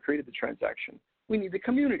person who created the transaction. we need the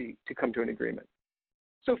community to come to an agreement.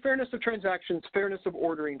 So fairness of transactions, fairness of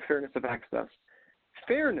ordering, fairness of access.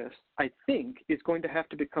 Fairness, I think, is going to have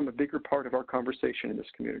to become a bigger part of our conversation in this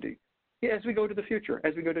community as we go to the future,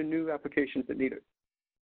 as we go to new applications that need it.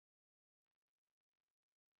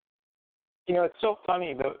 You know, it's so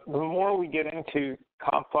funny. The more we get into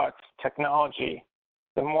complex technology,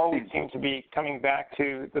 the more we seem to be coming back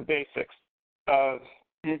to the basics of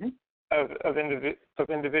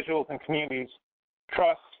individuals and communities: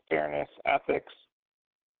 trust, fairness, ethics.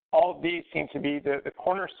 All of these seem to be the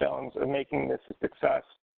cornerstones of making this a success.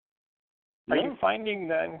 Are you finding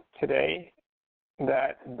then today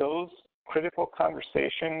that those critical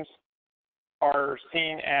conversations are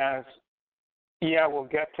seen as, yeah, we'll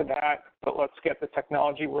get to that, but let's get the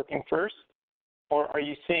technology working first? Or are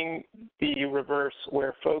you seeing the reverse,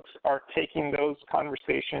 where folks are taking those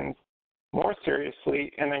conversations more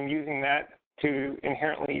seriously and then using that to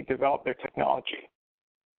inherently develop their technology?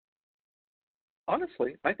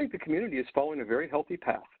 Honestly, I think the community is following a very healthy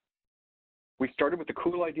path. We started with a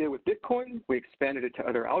cool idea with Bitcoin. We expanded it to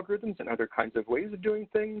other algorithms and other kinds of ways of doing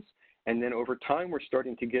things. And then over time, we're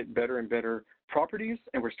starting to get better and better properties,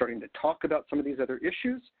 and we're starting to talk about some of these other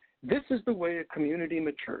issues. This is the way a community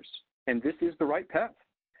matures, and this is the right path.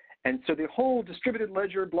 And so the whole distributed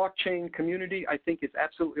ledger blockchain community, I think, is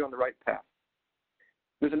absolutely on the right path.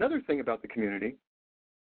 There's another thing about the community.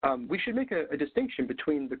 We should make a distinction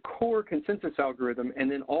between the core consensus algorithm and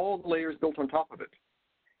then all the layers built on top of it.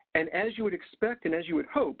 And as you would expect and as you would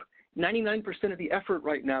hope, 99% of the effort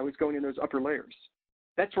right now is going in those upper layers.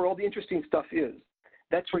 That's where all the interesting stuff is.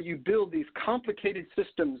 That's where you build these complicated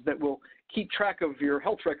systems that will keep track of your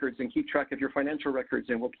health records and keep track of your financial records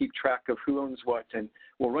and will keep track of who owns what, and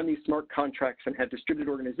will run these smart contracts and have distributed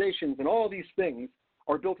organizations, and all these things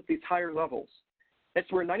are built at these higher levels.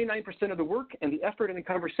 That's where 99% of the work and the effort and the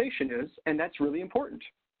conversation is, and that's really important.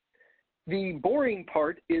 The boring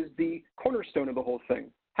part is the cornerstone of the whole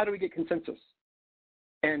thing. How do we get consensus?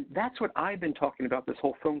 And that's what I've been talking about this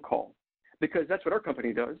whole phone call, because that's what our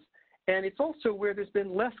company does. And it's also where there's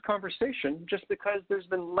been less conversation just because there's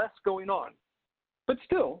been less going on. But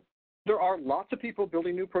still, there are lots of people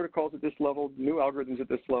building new protocols at this level, new algorithms at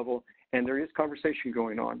this level, and there is conversation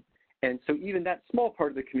going on. And so even that small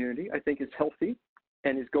part of the community, I think, is healthy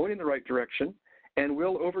and is going in the right direction, and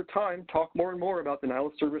will over time talk more and more about denial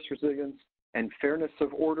of service resilience and fairness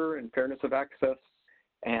of order and fairness of access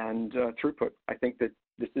and throughput. I think that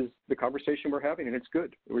this is the conversation we're having, and it's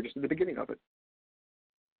good. We're just at the beginning of it.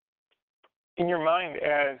 In your mind,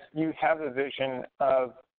 as you have a vision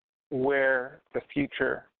of where the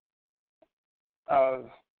future of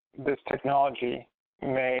this technology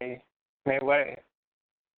may lay,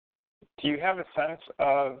 do you have a sense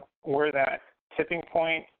of where that tipping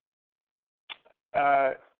point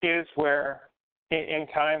is, where in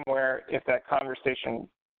time, where if that conversation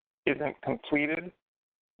isn't completed,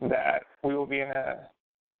 that we will be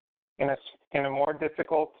in a more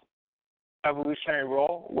difficult evolutionary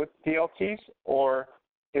role with DLTs, or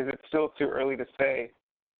is it still too early to say?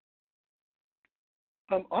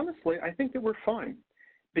 Honestly, I think that we're fine,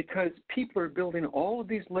 because people are building all of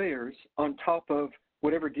these layers on top of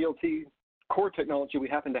whatever DLT core technology we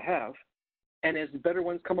happen to have. And as the better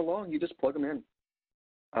ones come along, you just plug them in.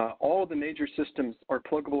 All of the major systems are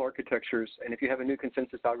pluggable architectures, and if you have a new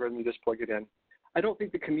consensus algorithm, you just plug it in. I don't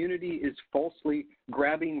think the community is falsely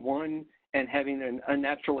grabbing one and having an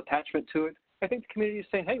unnatural attachment to it. I think the community is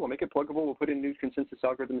saying, hey, we'll make it pluggable, we'll put in new consensus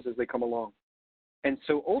algorithms as they come along. And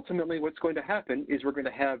so ultimately what's going to happen is we're going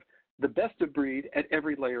to have the best of breed at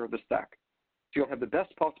every layer of the stack. So you'll have the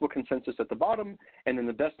best possible consensus at the bottom, and then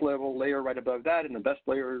the best level layer right above that, and the best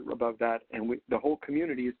layer above that, and the whole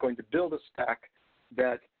community is going to build a stack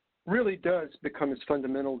that really does become as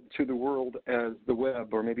fundamental to the world as the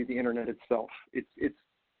web or maybe the internet itself. It's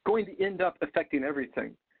going to end up affecting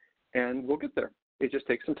everything, and we'll get there. It just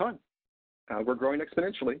takes some time. We're growing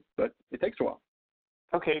exponentially, but it takes a while.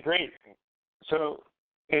 Okay, great. So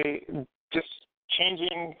just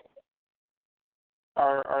changing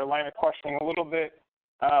our line of questioning a little bit,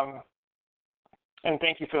 and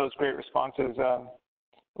thank you for those great responses.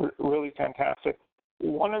 Really fantastic.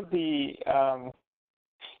 One of the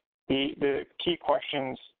key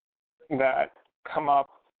questions that come up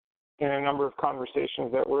in a number of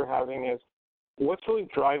conversations that we're having is, what's really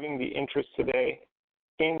driving the interest today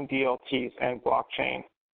in DLTs and blockchain?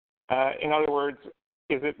 In other words,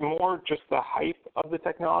 is it more just the hype of the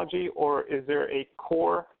technology, or is there a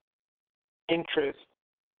core interest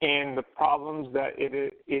in the problems that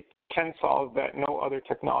it can solve that no other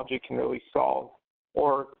technology can really solve?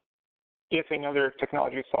 Or if another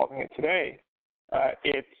technology is solving it today,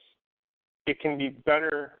 it's it can be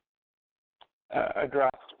better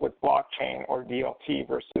addressed with blockchain or DLT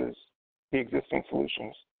versus the existing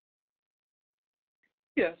solutions?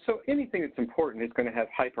 Yeah, so anything that's important is going to have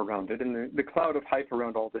hype around it, and the cloud of hype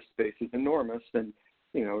around all this space is enormous, and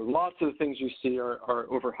lots of the things you see are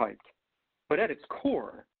overhyped. But at its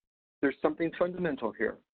core, there's something fundamental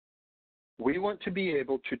here. We want to be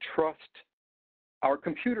able to trust our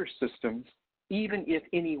computer systems even if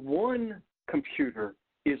any one computer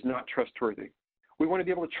is not trustworthy. We want to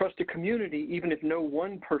be able to trust a community even if no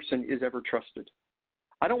one person is ever trusted.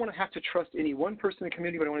 I don't want to have to trust any one person in the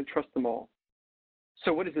community, but I want to trust them all.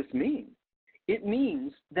 So what does this mean? It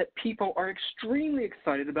means that people are extremely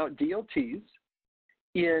excited about DLTs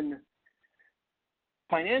in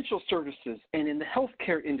financial services and in the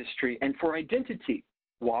healthcare industry and for identity.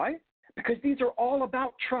 Why? Because these are all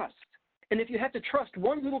about trust. And if you have to trust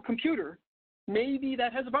one little computer, maybe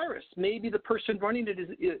that has a virus. Maybe the person running it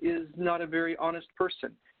is not a very honest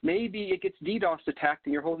person. Maybe it gets DDoS attacked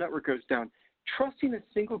and your whole network goes down. Trusting a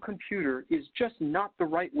single computer is just not the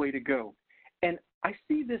right way to go. And I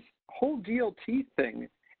see this whole DLT thing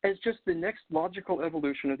as just the next logical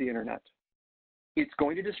evolution of the internet. It's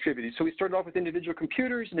going to distribute it. So we started off with individual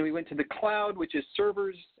computers, and then we went to the cloud, which is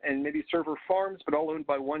servers and maybe server farms, but all owned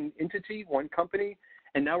by one entity, one company.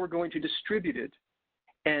 And now we're going to distribute it.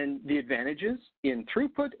 And the advantages in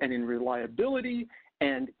throughput and in reliability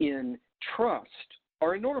and in trust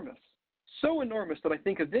are enormous. So enormous that I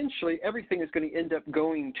think eventually everything is going to end up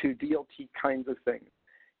going to DLT kinds of things.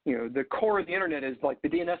 The core of the internet is like the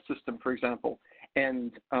DNS system, for example,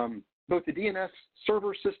 and both the DNS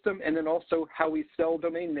server system and then also how we sell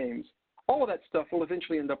domain names. All of that stuff will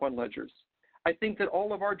eventually end up on ledgers. I think that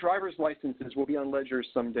all of our driver's licenses will be on ledgers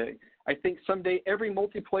someday. I think someday every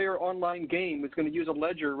multiplayer online game is going to use a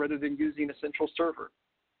ledger rather than using a central server.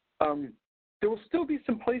 There will still be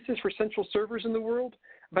some places for central servers in the world,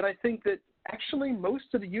 but I think that actually most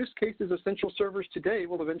of the use cases of central servers today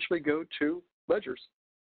will eventually go to ledgers.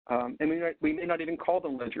 And we may not even call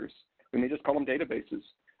them ledgers. We may just call them databases.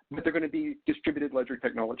 But they're going to be distributed ledger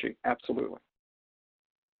technology, absolutely.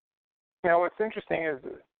 Now, what's interesting is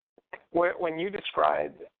when you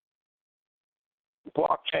describe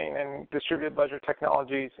blockchain and distributed ledger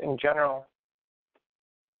technologies in general,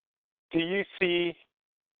 do you see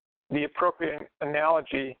the appropriate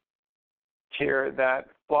analogy here that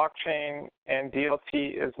blockchain and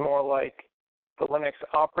DLT is more like the Linux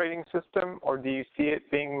operating system, or do you see it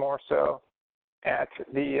being more so at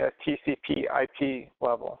the TCP/IP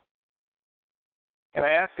level? And I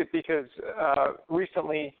ask it because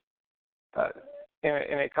recently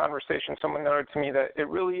in a conversation, someone noted to me that it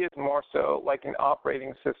really is more so like an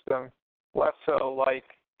operating system, less so like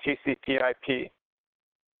TCP/IP.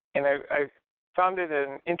 And I found it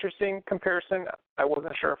an interesting comparison. I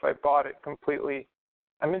wasn't sure if I bought it completely.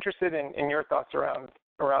 I'm interested in your thoughts around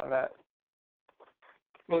that.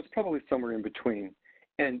 Well, it's probably somewhere in between.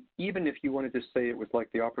 And even if you wanted to say it was like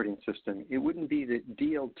the operating system, it wouldn't be that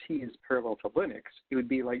DLT is parallel to Linux. It would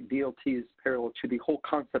be like DLT is parallel to the whole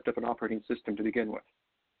concept of an operating system to begin with.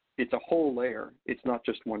 It's a whole layer. It's not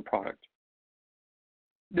just one product.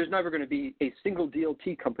 There's never going to be a single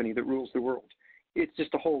DLT company that rules the world. It's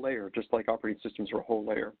just a whole layer, just like operating systems are a whole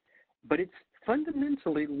layer. But it's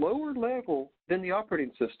fundamentally lower level than the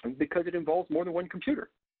operating system because it involves more than one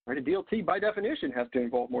computer. Right? A DLT, by definition, has to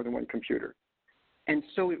involve more than one computer. And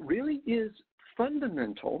so it really is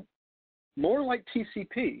fundamental, more like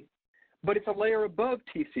TCP, but it's a layer above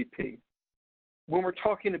TCP when we're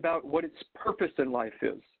talking about what its purpose in life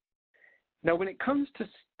is. Now, when it comes to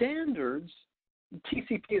standards,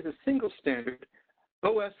 TCP is a single standard.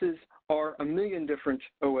 OSs are a million different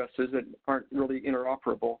OSs that aren't really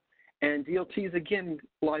interoperable, and DLTs, again,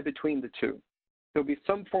 lie between the two. There'll be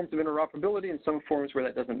some forms of interoperability and some forms where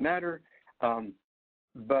that doesn't matter.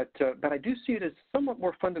 But I do see it as somewhat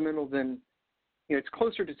more fundamental than, it's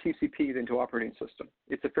closer to TCP than to operating system.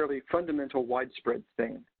 It's a fairly fundamental, widespread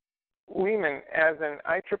thing. Leeman, as an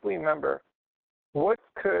IEEE member, what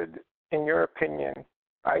could, in your opinion,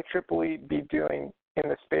 IEEE be doing in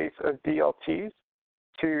the space of DLTs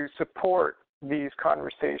to support these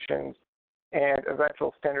conversations and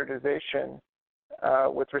eventual standardization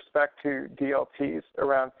with respect to DLTs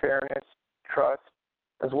around fairness, trust,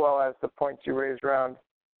 as well as the points you raised around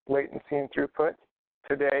latency and throughput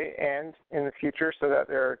today and in the future, so that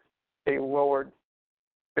they're a lowered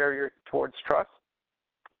barrier towards trust?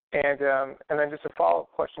 And then just a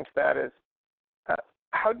follow-up question to that is,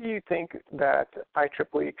 how do you think that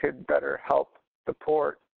IEEE could better help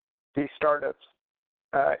support these startups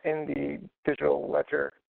in the digital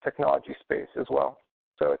ledger technology space as well?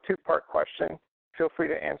 So a two-part question. Feel free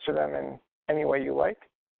to answer them any way you like,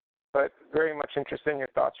 but very much interested in your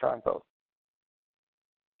thoughts around both.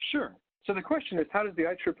 Sure. So the question is, how does the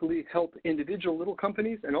IEEE help individual little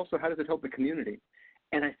companies, and also how does it help the community?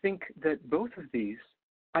 And I think that both of these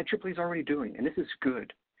IEEE is already doing, and this is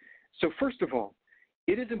good. So first of all,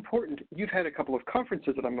 it is important. You've had a couple of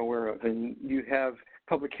conferences that I'm aware of, and you have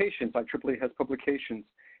publications. IEEE has publications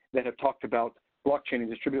that have talked about blockchain and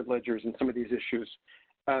distributed ledgers and some of these issues.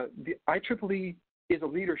 The IEEE is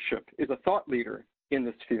a thought leader in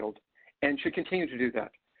this field, and should continue to do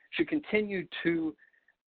that. Should continue to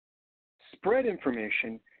spread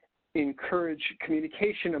information, encourage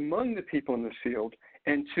communication among the people in the field,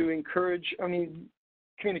 and to encourage,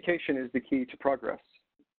 communication is the key to progress.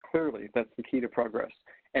 Clearly, that's the key to progress.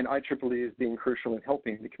 And IEEE is being crucial in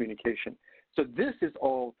helping the communication. So this is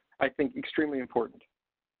all, I think, extremely important.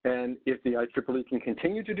 And if the IEEE can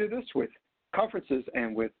continue to do this with conferences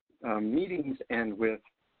and with meetings and with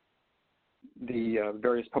the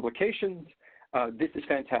various publications, this is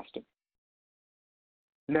fantastic.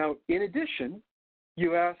 Now, in addition,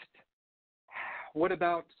 you asked, what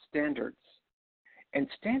about standards? And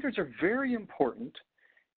standards are very important.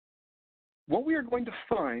 What we are going to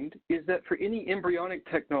find is that for any embryonic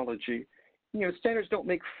technology, standards don't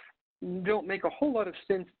make a whole lot of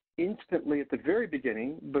sense instantly at the very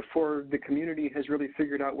beginning before the community has really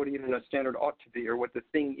figured out what even a standard ought to be or what the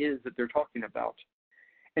thing is that they're talking about.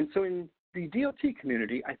 And so in the DLT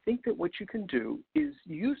community, I think that what you can do is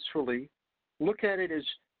usefully look at it as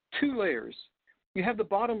two layers. You have the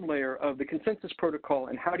bottom layer of the consensus protocol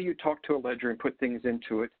and how do you talk to a ledger and put things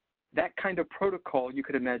into it. That kind of protocol you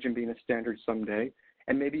could imagine being a standard someday,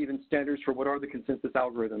 and maybe even standards for what are the consensus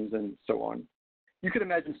algorithms and so on. You could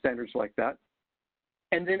imagine standards like that.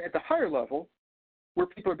 And then at the higher level, where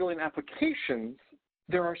people are building applications,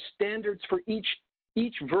 there are standards for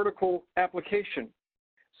each vertical application.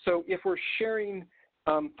 So if we're sharing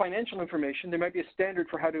financial information, there might be a standard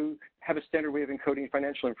for how to have a standard way of encoding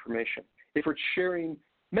financial information. If we're sharing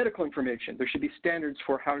medical information, there should be standards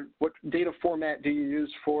for what data format do you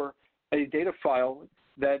use for a data file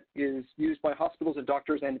that is used by hospitals and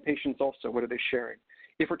doctors and patients also. What are they sharing?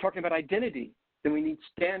 If we're talking about identity, then we need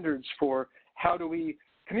standards for how do we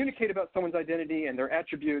communicate about someone's identity and their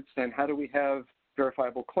attributes, and how do we have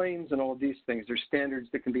verifiable claims and all of these things. There's standards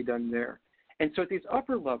that can be done there. And so at these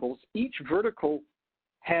upper levels, each vertical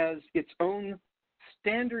has its own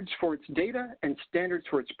standards for its data and standards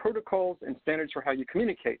for its protocols and standards for how you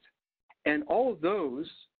communicate. And all of those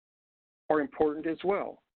are important as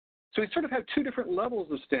well. So we sort of have two different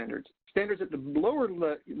levels of standards, standards at the lower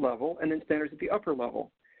level and then standards at the upper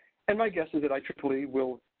level. And my guess is that IEEE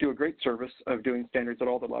will do a great service of doing standards at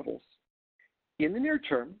all the levels. In the near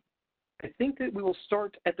term, I think that we will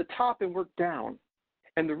start at the top and work down.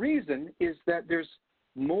 And the reason is that there's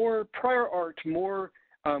more prior art, more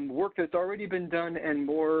work that's already been done, and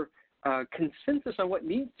more consensus on what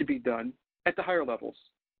needs to be done at the higher levels.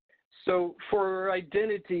 So for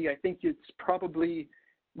identity, I think it's probably,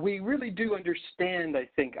 we really do understand, I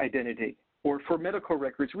think, identity. Or for medical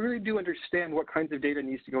records, we really do understand what kinds of data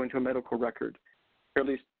needs to go into a medical record. Or at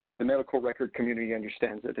least the medical record community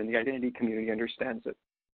understands it, and the identity community understands it.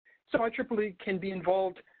 So IEEE can be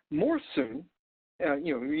involved more soon,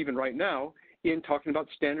 even right now, in talking about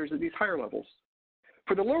standards at these higher levels.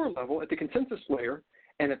 For the lower level, at the consensus layer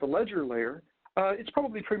and at the ledger layer, it's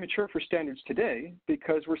probably premature for standards today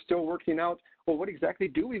because we're still working out, well, what exactly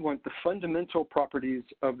do we want the fundamental properties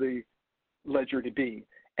of the ledger to be?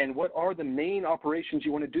 And what are the main operations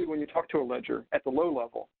you want to do when you talk to a ledger at the low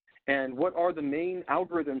level? And what are the main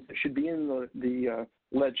algorithms that should be in the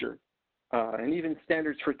ledger? And even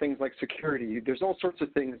standards for things like security. There's all sorts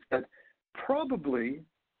of things that probably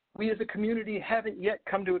we as a community haven't yet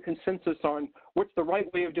come to a consensus on what's the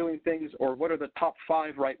right way of doing things or what are the top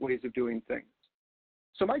 5 right ways of doing things.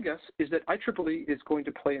 So my guess is that IEEE is going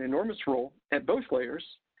to play an enormous role at both layers,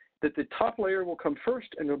 that the top layer will come first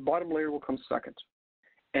and the bottom layer will come second.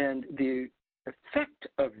 And the effect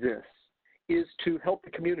of this is to help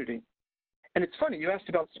the community. And it's funny, you asked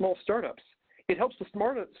about small startups. It helps the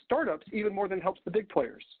startups even more than it helps the big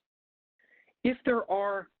players. If there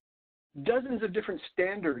are dozens of different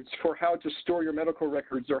standards for how to store your medical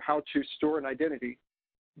records or how to store an identity,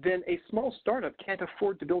 then a small startup can't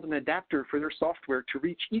afford to build an adapter for their software to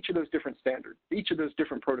reach each of those different standards, each of those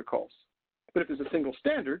different protocols. But if there's a single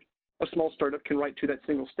standard, a small startup can write to that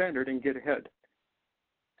single standard and get ahead.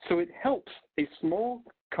 So it helps a small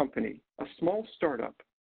company, a small startup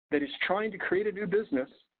that is trying to create a new business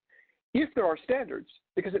if there are standards,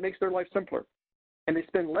 because it makes their life simpler. And they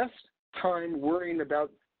spend less time worrying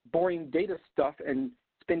about boring data stuff and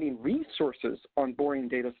spending resources on boring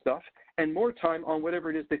data stuff and more time on whatever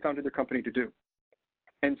it is they founded their company to do.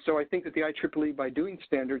 And so I think that the IEEE, by doing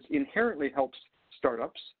standards, inherently helps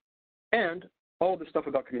startups, and all of the stuff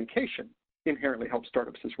about communication inherently helps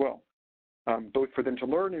startups as well, both for them to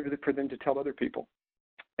learn and for them to tell other people.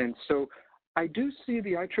 And so I do see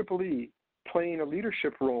the IEEE playing a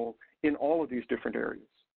leadership role in all of these different areas.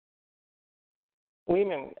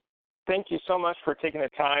 Leeman, thank you so much for taking the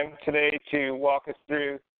time today to walk us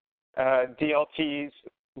through DLTs,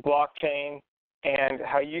 blockchain, and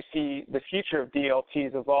how you see the future of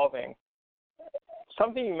DLTs evolving.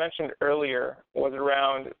 Something you mentioned earlier was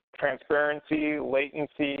around transparency,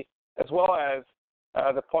 latency, as well as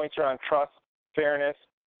the points around trust, fairness,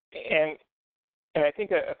 and I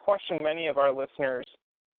think a question many of our listeners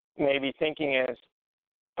may be thinking is,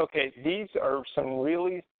 okay, these are some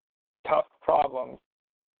really tough problems,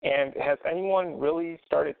 and has anyone really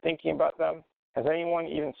started thinking about them? Has anyone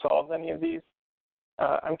even solved any of these?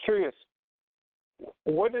 I'm curious,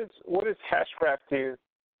 what does Hashgraph do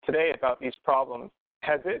today about these problems?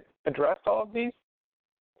 Has it addressed all of these?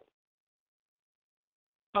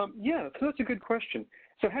 Yeah, so that's a good question.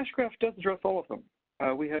 So Hashgraph does address all of them.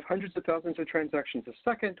 We have hundreds of thousands of transactions a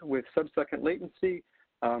second with sub-second latency.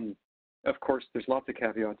 Of course, there's lots of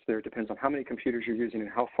caveats there. It depends on how many computers you're using and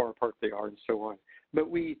how far apart they are and so on. But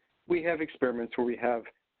we have experiments where we have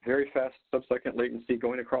very fast sub-second latency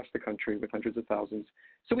going across the country with hundreds of thousands.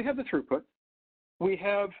 So we have the throughput. We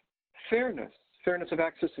have fairness of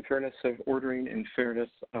access and fairness of ordering and fairness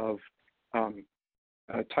of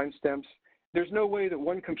timestamps. There's no way that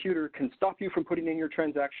one computer can stop you from putting in your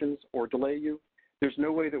transactions or delay you. There's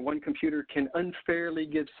no way that one computer can unfairly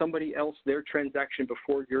give somebody else their transaction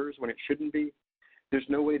before yours when it shouldn't be. There's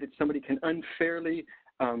no way that somebody can unfairly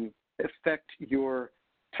affect your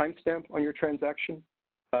timestamp on your transaction.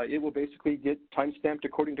 It will basically get timestamped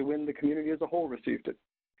according to when the community as a whole received it.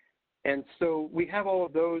 And so we have all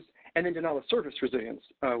of those, and then denial of service resilience.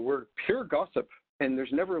 We're pure gossip, and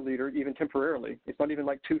there's never a leader, even temporarily. It's not even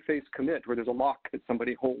like two-phase commit where there's a lock that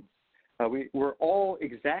somebody holds. We're all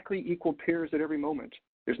exactly equal peers at every moment.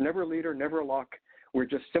 There's never a leader, never a lock. We're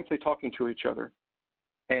just simply talking to each other.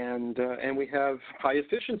 And we have high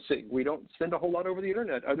efficiency. We don't send a whole lot over the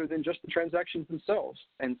internet other than just the transactions themselves.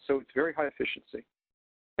 And so it's very high efficiency.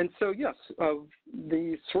 And so, yes,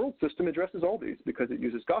 the Swirlds system addresses all these because it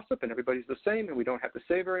uses gossip and everybody's the same and we don't have to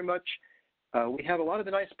say very much. We have a lot of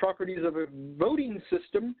the nice properties of a voting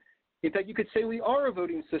system. In fact, you could say we are a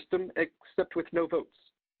voting system except with no votes.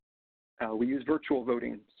 We use virtual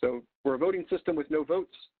voting. So we're a voting system with no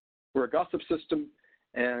votes. We're a gossip system,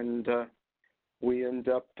 and we end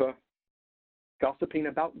up gossiping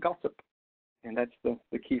about gossip. And that's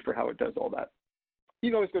the key for how it does all that. You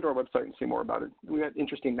can always go to our website and see more about it. We have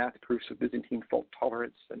interesting math proofs of Byzantine fault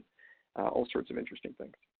tolerance and all sorts of interesting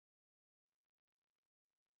things.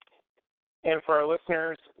 And for our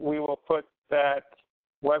listeners, we will put that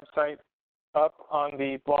website up on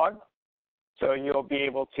the blog, so you'll be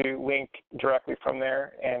able to link directly from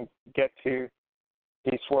there and get to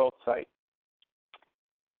the Swirlds site.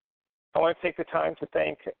 I want to take the time to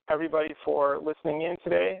thank everybody for listening in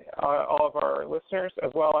today, all of our listeners, as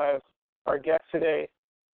well as our guest today,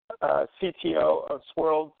 CTO of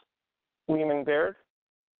Swirlds, Leeman Baird,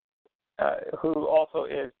 who also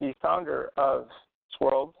is the founder of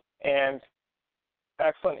Swirlds. And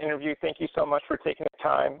excellent interview. Thank you so much for taking the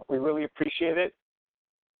time. We really appreciate it.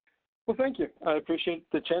 Well, thank you. I appreciate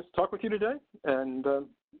the chance to talk with you today, and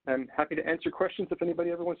I'm happy to answer questions if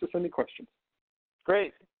anybody ever wants to send me questions.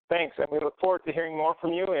 Great. Thanks, and we look forward to hearing more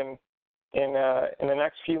from you in the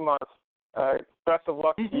next few months. Best of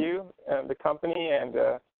luck to you and the company, and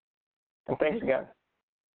thanks again.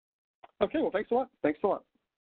 Okay, well, thanks a lot. Thanks a lot.